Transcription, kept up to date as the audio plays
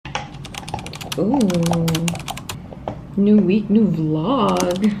Ooh, new week, new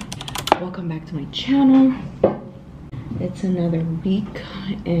vlog. Welcome back to my channel. It's another week,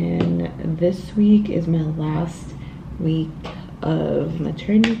 and this week is my last week of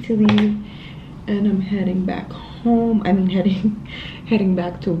maternity leave, and I'm heading back home. I mean, heading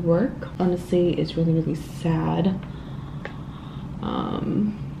back to work. Honestly, it's really sad.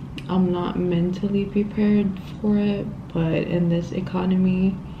 I'm not mentally prepared for it, but in this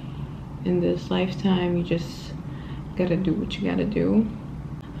economy, in this lifetime, you just gotta do what you gotta do.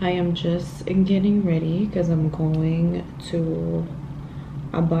 I am just getting ready because I'm going to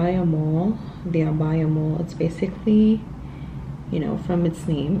Abaya Mall. The Abaya Mall, it's basically, you know, from its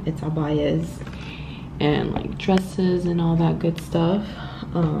name, it's abayas and like dresses and all that good stuff.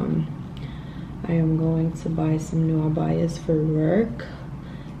 I am going to buy some new abayas for work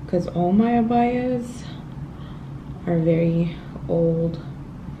because all my abayas are very old,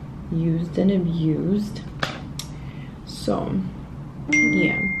 used and abused. So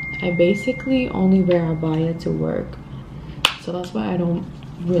yeah, I basically only wear abaya to work, so that's why I don't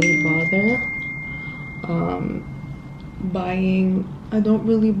really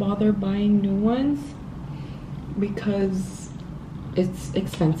bother buying new ones, because it's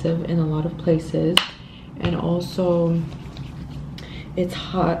expensive in a lot of places, and also it's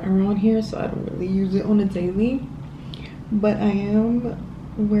hot around here, so I don't really use it on a daily. But I am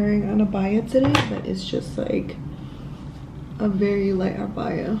wearing an abaya today, but it's just like a very light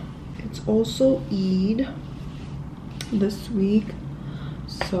abaya. It's also Eid this week,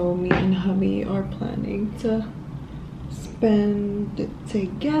 so me and hubby are planning to spend it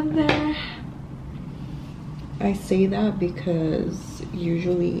together. I say that because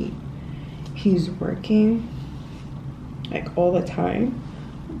usually he's working like all the time,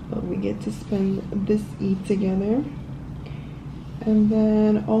 but we get to spend this Eid together. And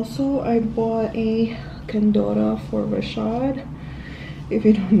then also I bought a kandora for Rashads. If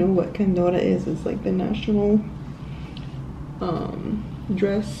you don't know what kandora is, it's like the national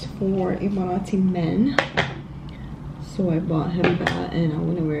dress for Emirati men. So I bought him that, and I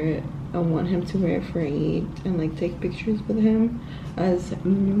want to wear it. I want him to wear it for Eid and like take pictures with him as a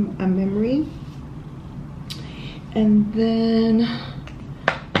memory. And then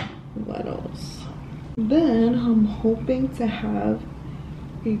what else? Then I'm hoping to have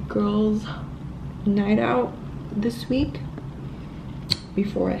a girls' night out this week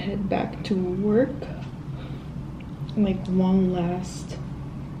before I head back to work. Like one last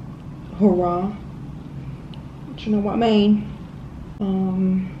hurrah. Do you know what I mean?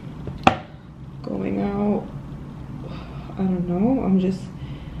 Going out, I don't know.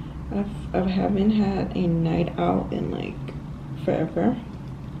 I haven't had a night out in like forever.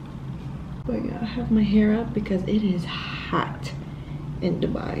 But yeah, I have my hair up because it is hot in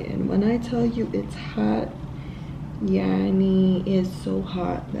Dubai, and when I tell you it's hot, yani it's so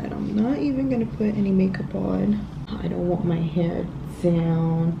hot that I'm not even gonna put any makeup on. I don't want my hair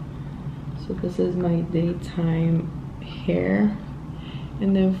down, so this is my daytime hair,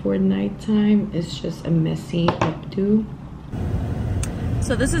 and then for nighttime it's just a messy updo.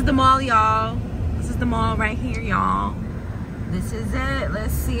 So this is the mall, y'all. This is the mall right here, y'all. This is it.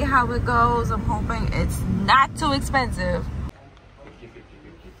 Let's see how it goes. I'm hoping it's not too expensive.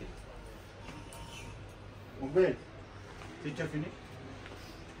 Teacher finish?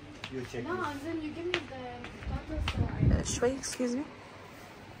 You check. No, and then you give me the شوي excuse me.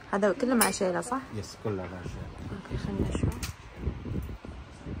 هذا كله مع شيلة صح؟ Yes, كلها ماشية. اوكي خلينا نشوف.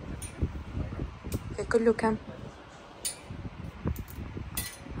 اوكي كله كم؟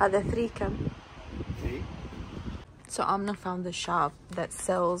 هذا 3 كم؟ 3. So Amna found the shop that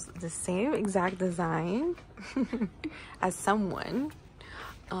sells the same exact design as someone,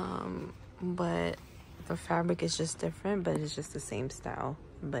 but the fabric is just different, but it's just the same style,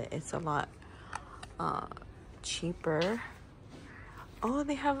 but it's a lot cheaper. Oh,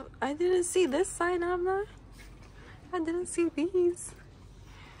 they have, I didn't see this sign, Amna. I didn't see these.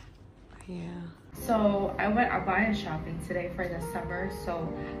 Yeah. So I went abaya shopping today for the summer, so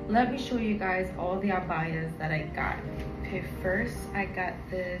let me show you guys all the abayas that I got. Okay, first I got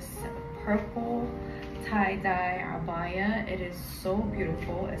this purple tie-dye abaya. It is so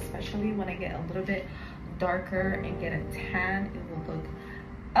beautiful, especially when I get a little bit darker and get a tan. It will look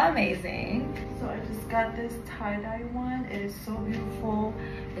amazing. So I just got this tie-dye one. It is so beautiful.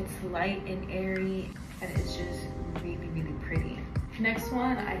 It's light and airy, and it's just really pretty. Next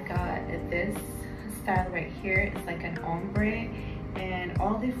one, I got this style right here. It's like an ombre, and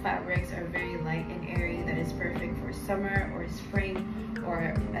all the fabrics are very light and airy. That is perfect for summer or spring,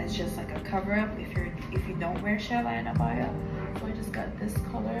 or as just like a cover-up if you don't wear shala and abaya. So I just got this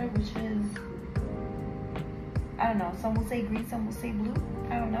color, which is, I don't know, some will say green, some will say blue,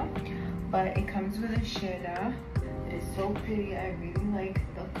 I don't know. But it comes with a shada. It's so pretty. I really like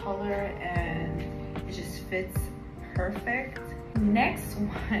the color and it just fits perfect. Next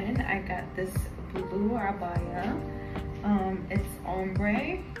one, I got this blue abaya. It's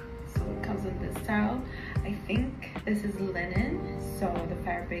ombre, so it comes in this style. I think this is linen, so the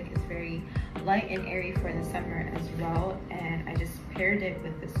fabric is very light and airy for the summer as well. And I just paired it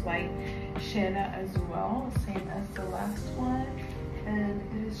with this white shada as well, same as the last one. And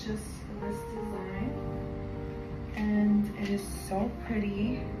it is just this design, and it is so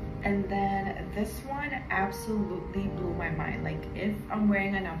pretty. And then this one absolutely blew my mind. Like, if I'm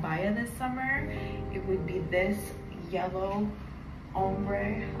wearing an abaya this summer, it would be this yellow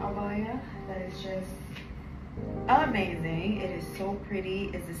ombre abaya. That is just amazing. It is so pretty.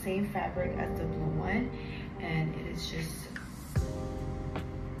 It's the same fabric as the blue one, and it is just,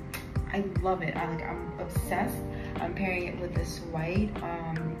 I love it. I'm obsessed. I'm pairing it with this white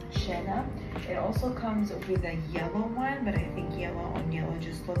shada. It also comes with a yellow one, but I think yellow on yellow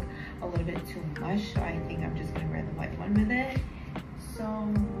just look a little bit too much, so I think I'm just gonna wear the white one with it.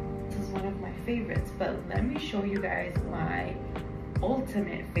 So this is one of my favorites, but let me show you guys my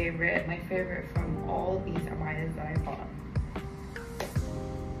ultimate favorite, my favorite from all these abayas that I bought.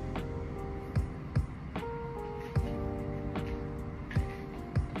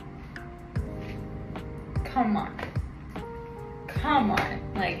 Come on, come on.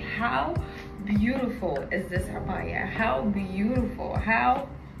 Like, how beautiful is this abaya? How beautiful. How,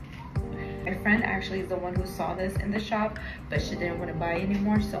 my friend actually is the one who saw this in the shop, but she didn't want to buy it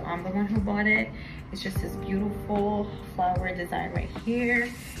anymore, so I'm the one who bought it. It's just this beautiful flower design right here,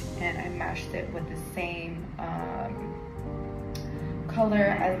 and I matched it with the same color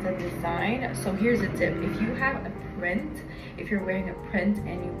as the design. So here's a tip: if you have a print, if you're wearing a print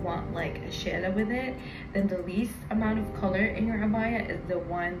and you want like a shada with it, then the least amount of color in your abaya is the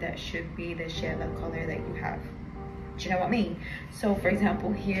one that should be the shada color that you have. Do you know what I mean? So for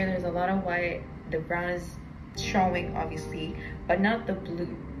example, here there's a lot of white, the brown is showing obviously, but not the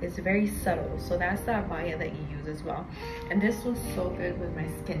blue. It's very subtle, so that's the abaya that you use as well. And this was so good with my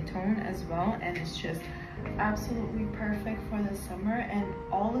skin tone as well, and it's just absolutely perfect for the summer. And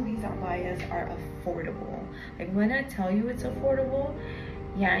all of these abayas are affordable. Like, when I tell you it's affordable,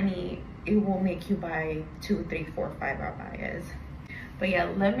 yani it will make you buy 2, 3, 4, 5 abayas. But yeah,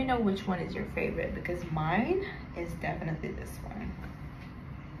 let me know which one is your favorite, because mine is definitely this one.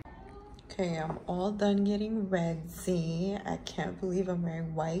 Okay, I'm all done getting ready. I can't believe I'm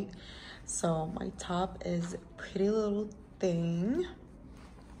wearing white. So my top is Pretty Little Thing.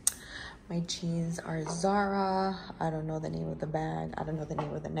 My jeans are Zara. I don't know the name of the bag. I don't know the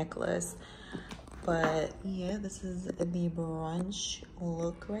name of the necklace. But yeah, this is the brunch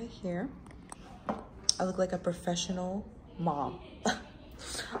look right here. I look like a professional mom.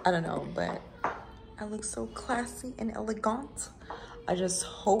 I don't know, but I look so classy and elegant. I just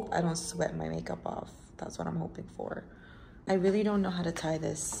hope I don't sweat my makeup off. That's what I'm hoping for. I really don't know how to tie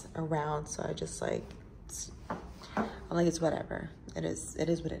this around, so I just like, I'm like, it's whatever. It is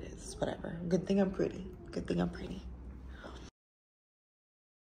what it is, whatever. Good thing I'm pretty. Good thing I'm pretty.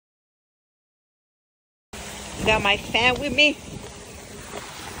 Got my fan with me.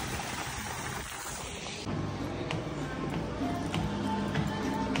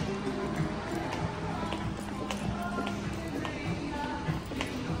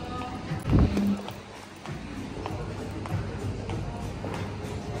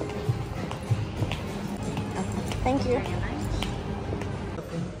 Thank you.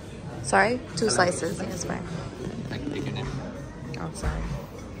 Sorry? 2 slices. It's fine. I can take your name. Oh, sorry.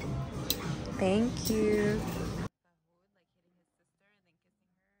 Thank you.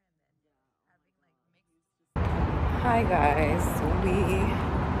 Hi guys. We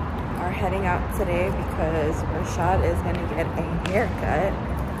are heading out today because Rashad is going to get a haircut.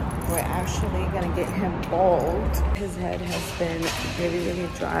 We're actually going to get him bald. His head has been really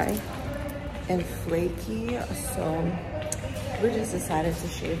dry and flaky, so we just decided to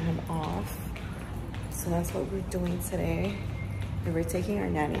shave him off. So that's what we're doing today, and we're taking our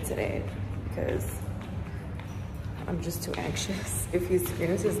nanny today because I'm just too anxious. If he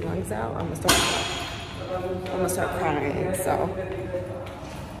screams his lungs out, I'm gonna start crying. So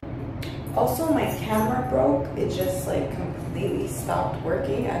also my camera broke. It just like completely stopped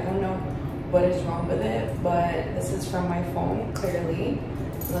working. I don't know what is wrong with it, but this is from my phone, clearly.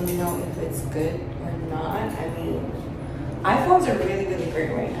 Let me know if it's good or not. I mean, iPhones are really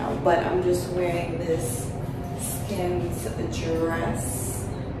great right now, but I'm just wearing this Skims dress,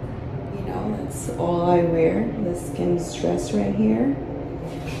 you now. That's all I wear. The Skims dress right here.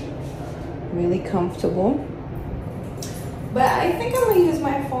 Really comfortable. But I think I'm gonna use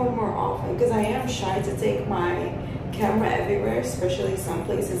my phone more often because I am shy to take my camera everywhere, especially some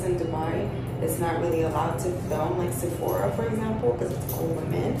places in Dubai. It's not really allowed to film, like Sephora, for example, because it's all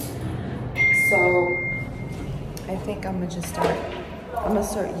women. So I think I'm gonna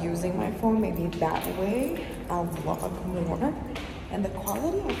start using my phone. Maybe that way I'll vlog more. And the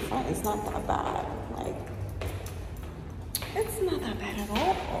quality up front is not that bad. Like, it's not that bad at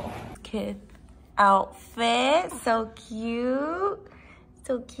all. Kid outfit, so cute.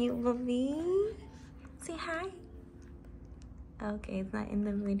 So cute, baby. Say hi. Okay, it's not in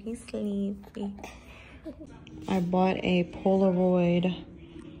the mood. He's sleepy. I bought a Polaroid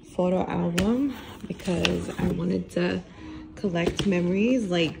photo album because I wanted to collect memories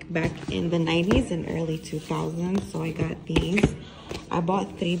like back in the 90s and early 2000s. So I got these. I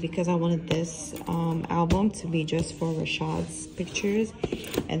bought 3 because I wanted this album to be just for Rashads pictures,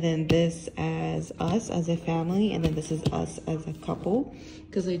 and then this as us as a family, and then this is us as a couple,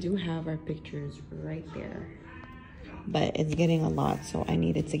 because I do have our pictures right there. But it's getting a lot, so I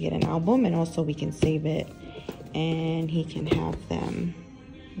needed to get an album, and also we can save it and he can have them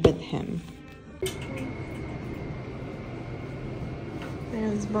with him.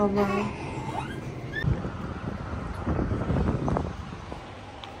 There's Baba.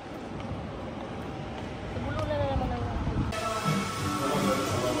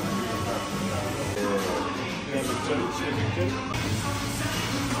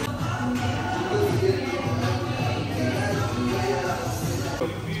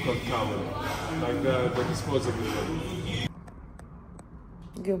 Like the disposable one.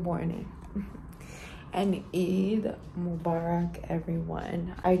 Good morning and Eid Mubarak,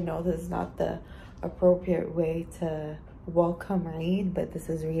 everyone. I know this is not the appropriate way to welcome Eid, but this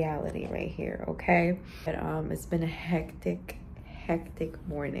is reality right here, okay? But it's been a hectic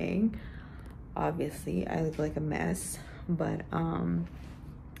morning. Obviously I look like a mess, but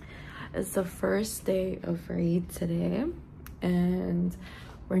it's the first day of Eid today, and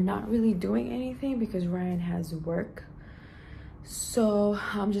we're not really doing anything because Ryan has work. So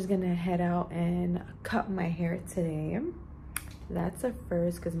I'm just gonna head out and cut my hair today. That's a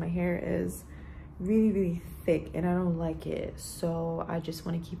first because my hair is really thick and I don't like it. So I just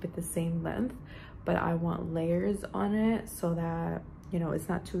want to keep it the same length, but I want layers on it so that, you know, it's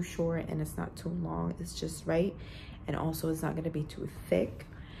not too short and it's not too long. It's just right. And also it's not gonna be too thick.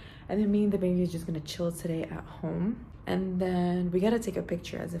 And then me and the baby is just gonna chill today at home. And then we gotta take a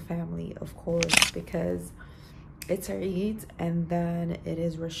picture as a family, of course, because it's our Eid, and then it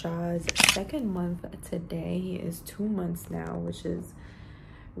is Rashad's 2nd month today. He is 2 months now, which is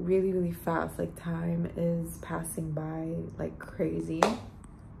really fast. Like, time is passing by like crazy.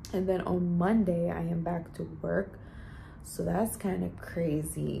 And then on Monday I am back to work, so that's kind of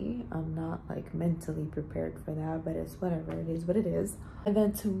crazy. I'm not like mentally prepared for that, but it's whatever. It is what it is. And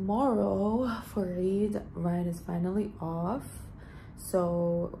then tomorrow for Eid, Ryan is finally off,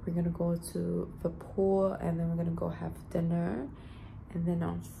 so we're gonna go to the pool and then we're gonna go have dinner. And then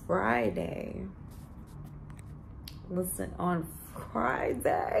on Friday, listen, on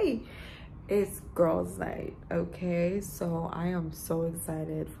Friday it's girls night, okay? So I am so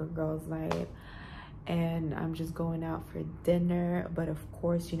excited for girls night, and I'm just going out for dinner. But of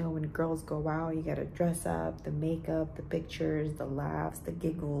course, you know, when girls go out, you gotta dress up, the makeup, the pictures, the laughs, the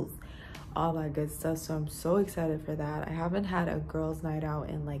giggles, all that good stuff. So I'm so excited for that. I haven't had a girls night out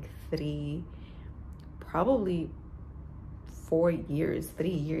in like 3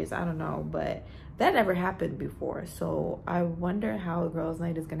 years, I don't know, but that never happened before. So I wonder how a girls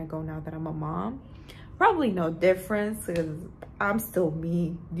night is gonna go now that I'm a mom. Probably no difference because I'm still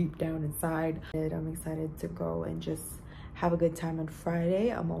me deep down inside. I'm excited to go and just have a good time on Friday.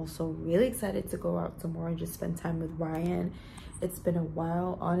 I'm also really excited to go out tomorrow and just spend time with Ryan. It's been a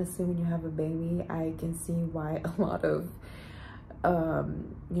while. Honestly, when you have a baby, I can see why a lot of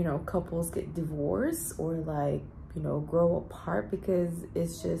you know, couples get divorced or like, you know, grow apart, because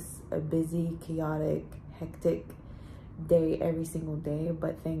it's just a busy, chaotic, hectic day every single day.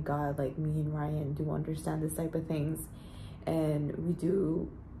 But thank God, like, me and Ryan do understand this type of things, and we do,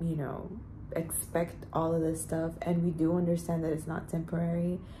 you know, expect all of this stuff, and we do understand that it's not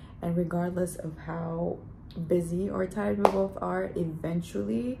temporary. And regardless of how busy or tired we both are,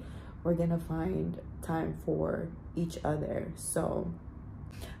 eventually we're gonna find time for each other. So,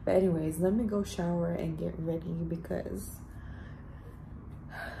 but anyways, let me go shower and get ready because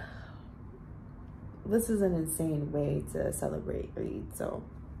this is an insane way to celebrate Eid. So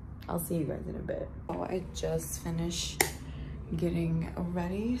I'll see you guys in a bit. Oh, I just finished getting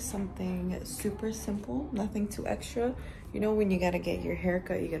ready. Something super simple, nothing too extra. You know, when you gotta get your hair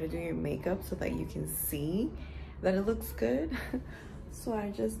cut, you gotta do your makeup so that you can see that it looks good. So I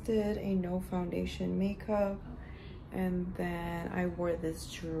just did a no foundation makeup, and then I wore this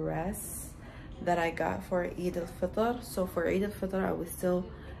dress that I got for Eid al-Fitr. So for Eid al-Fitr, I was still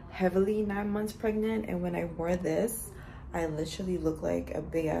heavily 9 months pregnant, and when I wore this, I literally look like a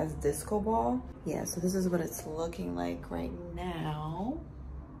big ass disco ball. Yeah, so this is what it's looking like right now.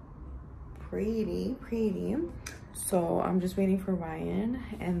 Pretty. So I'm just waiting for Ryan,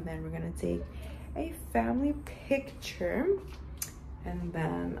 and then we're gonna take a family picture, and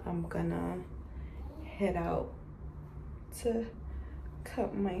then I'm gonna head out to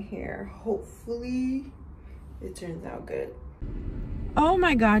cut my hair. Hopefully it turns out good. Oh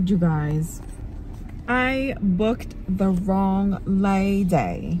my god, you guys, I booked the wrong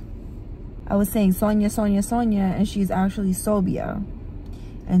lady. I was saying Sonia, and she's actually Sobia.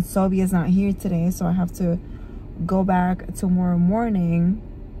 And Sobia's not here today, so I have to go back tomorrow morning,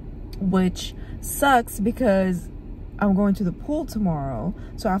 which sucks because I'm going to the pool tomorrow.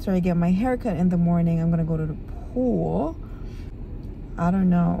 So after I get my haircut in the morning, I'm gonna go to the pool. I don't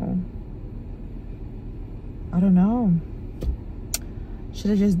know.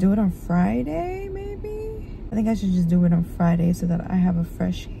 Should I just do it on Friday, maybe? I think I should just do it on Friday so that I have a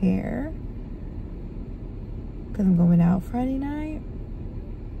fresh hair, because I'm going out Friday night.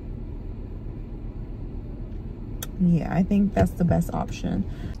 Yeah, I think that's the best option.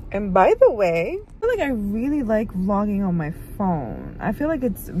 And by the way, I feel like I really like vlogging on my phone. I feel like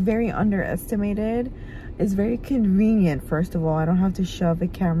it's very underestimated. It's very convenient. First of all, I don't have to shove a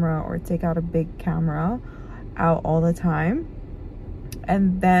camera or take out a big camera out all the time.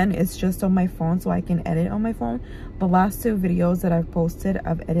 And then it's just on my phone, so I can edit on my phone. The last 2 videos that I've posted,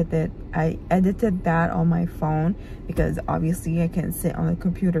 I edited that on my phone, because obviously I can sit on the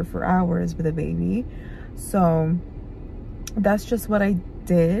computer for hours with a baby. So that's just what I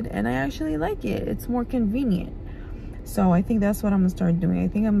did, and I actually like it. It's more convenient. So I think that's what I'm gonna start doing. I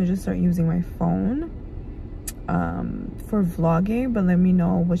think I'm gonna just start using my phone for vlogging, but let me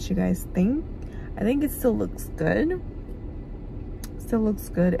know what you guys think. I think it still looks good.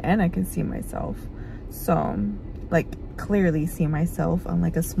 And I can see myself. So, like, clearly see myself on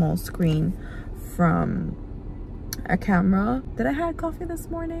like a small screen from a camera. Did I have coffee this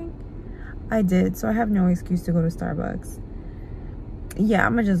morning? I did, so I have no excuse to go to Starbucks. Yeah,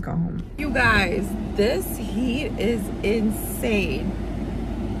 I'm gonna just go home. You guys, this heat is insane.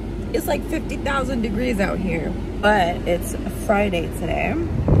 It's like 50,000 degrees out here, but it's Friday today.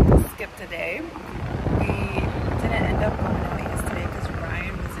 Skip today. We didn't end up going out yesterday because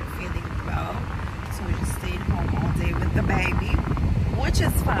Ryan wasn't feeling well, so we just stayed home all day with the baby, which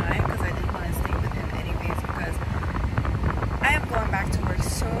is fine because I didn't want to stay with him anyways, because I am going back to work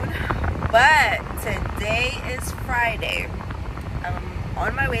soon. But today is Friday. I'm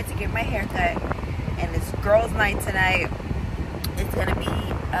on my way to get my hair cut, and it's girls' night tonight. It's gonna be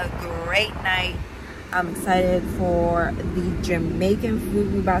a great night. I'm excited for the Jamaican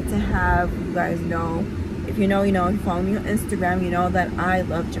food we're about to have. You guys know, if you know, you know. If you follow me on Instagram, you know that I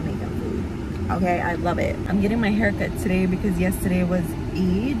love Jamaican food. Okay, I love it. I'm getting my hair cut today because yesterday was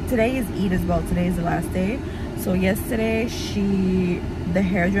Eid. Today is Eid as well. Today is the last day. So yesterday, the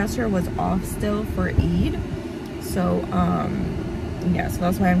hairdresser was off still for Eid. So, yeah, so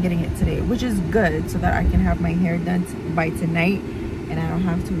that's why I'm getting it today, which is good, so that I can have my hair done by tonight and I don't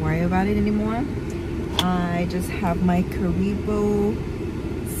have to worry about it anymore. I just have my Caribou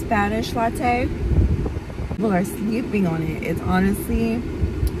Spanish latte. People are sleeping on it. It's honestly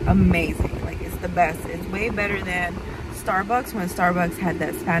amazing. Like, it's the best. It's way better than Starbucks, when Starbucks had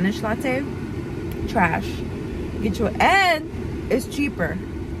that Spanish latte. Trash. Get you, and it's cheaper.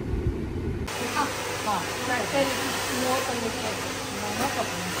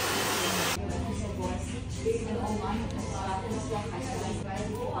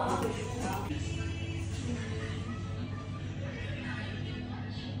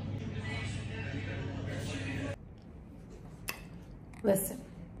 Listen,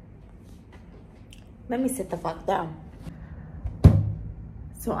 let me sit the fuck down.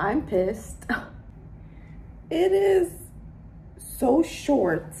 So I'm pissed. It is so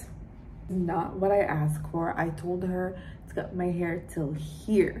short. Not what I asked for. I told her to cut my hair till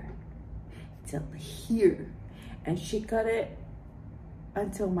here, and she cut it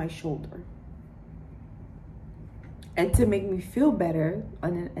until my shoulder. And to make me feel better,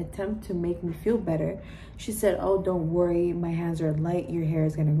 on an attempt to make me feel better, she said, oh, don't worry, my hands are light, your hair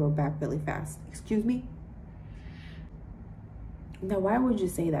is gonna grow back really fast. Excuse me? Now, why would you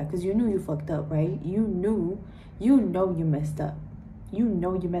say that? Because you knew you fucked up, right? You knew You know you messed up. You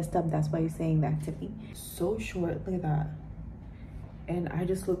know you messed up. That's why you're saying that to me. So short, look at that. And I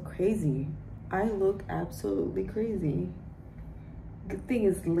just look crazy. I look absolutely crazy. Good thing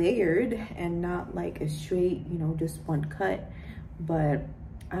is layered and not like a straight, you know, just one cut. But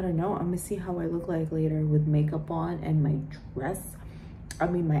I don't know. I'm gonna see how I look like later with makeup on and my dress. I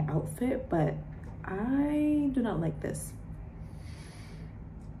mean my outfit, but I do not like this.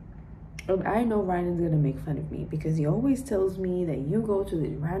 And I know Ryan's gonna make fun of me because he always tells me that you go to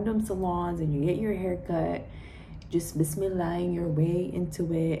these random salons and you get your hair cut, just bismillahing your way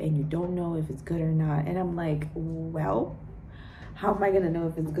into it, and you don't know if it's good or not. And I'm like, well, how am I gonna know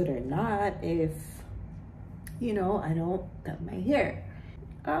if it's good or not if, you know, I don't cut my hair?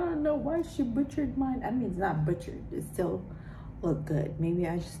 I don't know why she butchered mine. I mean, it's not butchered, it still look good. Maybe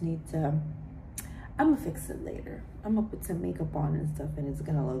I just need to, I'm gonna fix it later. I'm gonna put some makeup on and stuff and it's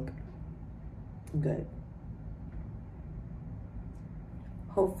gonna look good,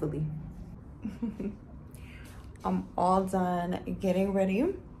 hopefully. I'm all done getting ready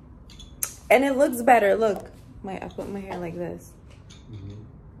and it looks better. Look, I put my hair like this.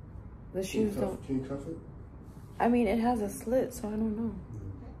 The shoes don't. Can you cuff it? I mean, it has a slit, so I don't know.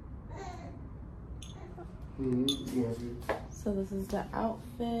 So this is the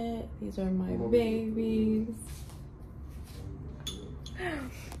outfit. These are my babies.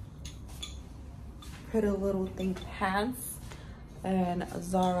 Pretty little thing pants and a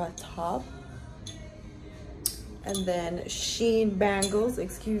Zara top. And then Shein bangles,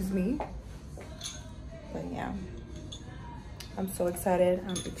 excuse me. But yeah, I'm so excited.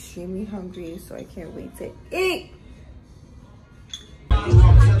 I'm extremely hungry, so I can't wait to eat.